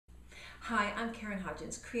Hi, I'm Karyn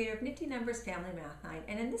Hodgens, creator of Nifty Numbers Family Math Night,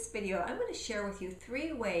 and in this video I'm going to share with you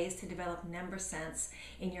 3 ways to develop number sense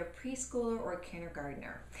in your preschooler or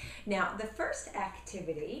kindergartner. Now, the first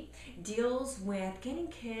activity deals with getting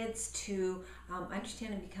kids to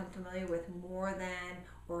understand and become familiar with more than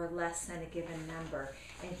or less than a given number.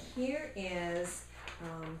 And here is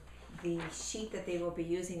the sheet that they will be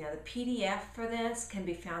using. Now, the PDF for this can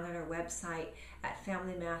be found on our website at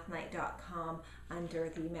familymathnight.com under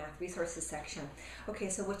the Math Resources section. Okay,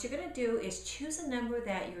 so what you're going to do is choose a number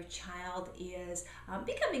that your child is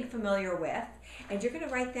becoming familiar with, and you're going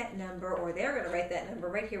to write that number, or they're going to write that number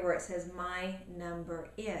right here where it says my number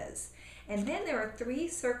is. And then there are 3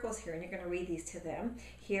 circles here, and you're going to read these to them.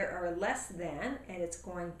 Here are less than, and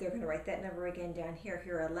they're going to write that number again down here.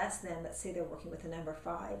 Here are less than, let's say they're working with the number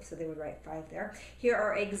 5, so they would write 5 there. Here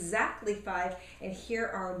are exactly 5, and here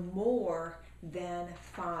are more than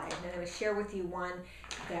 5. And I'm going to share with you one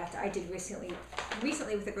that I did recently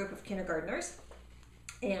with a group of kindergartners,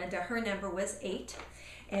 and her number was 8.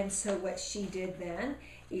 And so what she did then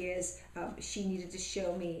is she needed to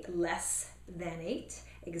show me less than 8,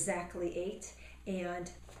 exactly 8,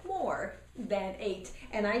 and more than 8.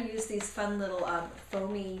 And I use these fun little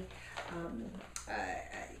foamy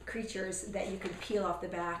creatures that you can peel off the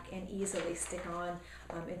back and easily stick on.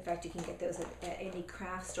 In fact, you can get those at any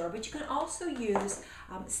craft store, but you can also use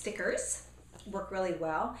stickers, work really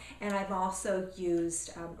well, and I've also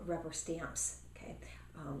used rubber stamps, okay,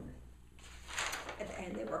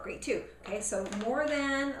 and they work great too. Okay, so more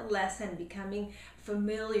than, less than, becoming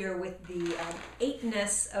familiar with the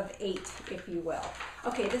 8-ness of 8, if you will.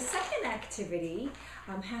 Okay, the second activity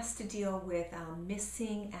has to deal with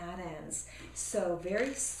missing add-ins. So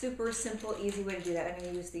very super simple, easy way to do that. I'm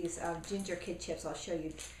going to use these ginger kid chips. I'll show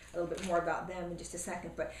you a little bit more about them in just a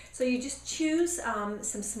second. But so you just choose some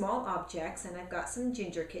small objects, and I've got some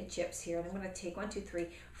ginger kid chips here, and I'm going to take 1, 2, 3,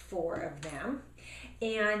 4 of them,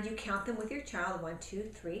 and you count them with your child, 1,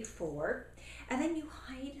 2, 3, 4, and then you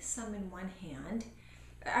hide some in one hand.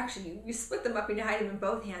 Actually, you split them up and you hide them in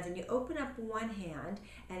both hands, and you open up one hand,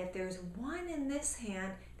 and if there's 1 in this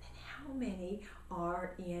hand, then how many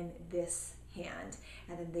are in this hand?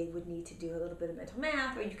 And then they would need to do a little bit of mental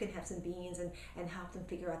math, or you can have some beans and help them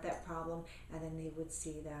figure out that problem, and then they would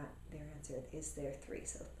see that their answer is their 3.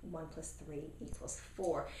 So 1 plus 3 equals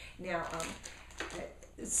 4. Now,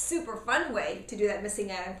 a super fun way to do that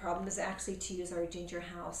missing add-in problem is actually to use our Ginger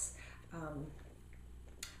House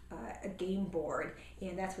a game board,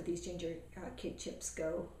 and that's what these ginger kid chips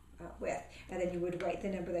go with. And then you would write the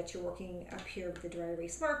number that you're working up here with the dry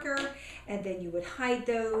erase marker, and then you would hide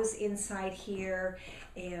those inside here,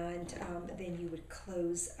 and then you would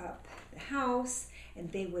close up the house,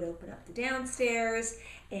 and they would open up the downstairs.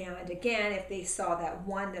 And again, if they saw that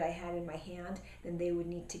 1 that I had in my hand, then they would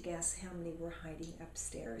need to guess how many were hiding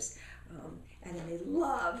upstairs. And then they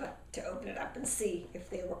love to open it up and see if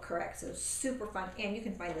they were correct. So super fun, and you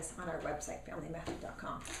can find this on our website,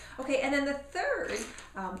 familymath.com. Okay, and then the third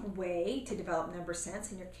way to develop number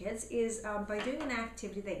sense in your kids is by doing an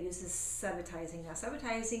activity that uses subitizing. Now,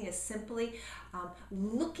 subitizing is simply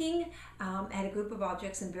looking at a group of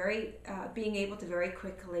objects and being able to very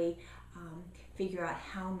quickly figure out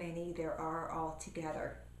how many there are all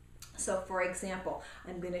together. So for example,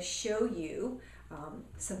 I'm going to show you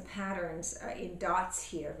some patterns in dots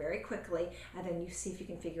here very quickly, and then you see if you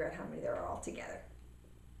can figure out how many there are all together.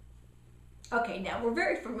 Okay, now we're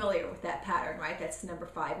very familiar with that pattern, right? That's number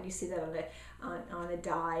 5, and you see that on a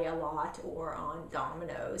die a lot, or on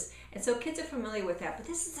dominoes. And so kids are familiar with that, but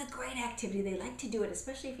this is a great activity. They like to do it,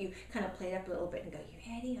 especially if you kind of play it up a little bit and go,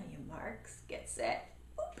 you ready? On your marks, get set,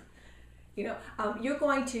 whoop. You know, you're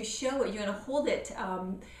going to show it, you're going to hold it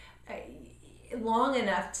long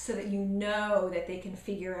enough so that you know that they can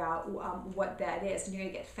figure out what that is, and you're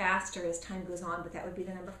going to get faster as time goes on, but that would be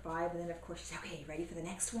the number 5. And then of course you say, okay, you ready for the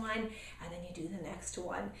next one? And then you do the next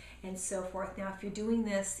one, and so forth. Now, if you're doing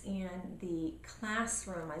this in the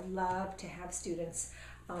classroom, I love to have students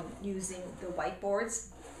using the whiteboards,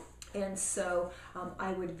 and so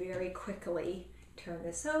I would very quickly turn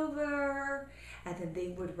this over, and then they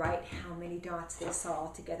would write how many dots they saw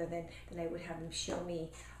all together. Then I would have them show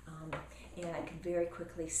me, and I could very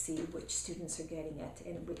quickly see which students are getting it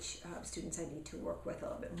and which students I need to work with a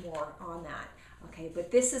little bit more on that. Okay,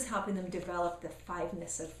 but this is helping them develop the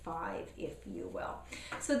 5-ness of 5, if you will.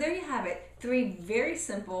 So there you have it, 3 very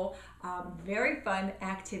simple, very fun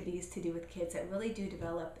activities to do with kids that really do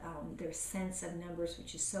develop their sense of numbers,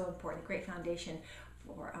 which is so important, a great foundation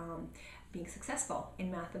for being successful in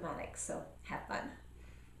mathematics. So have fun.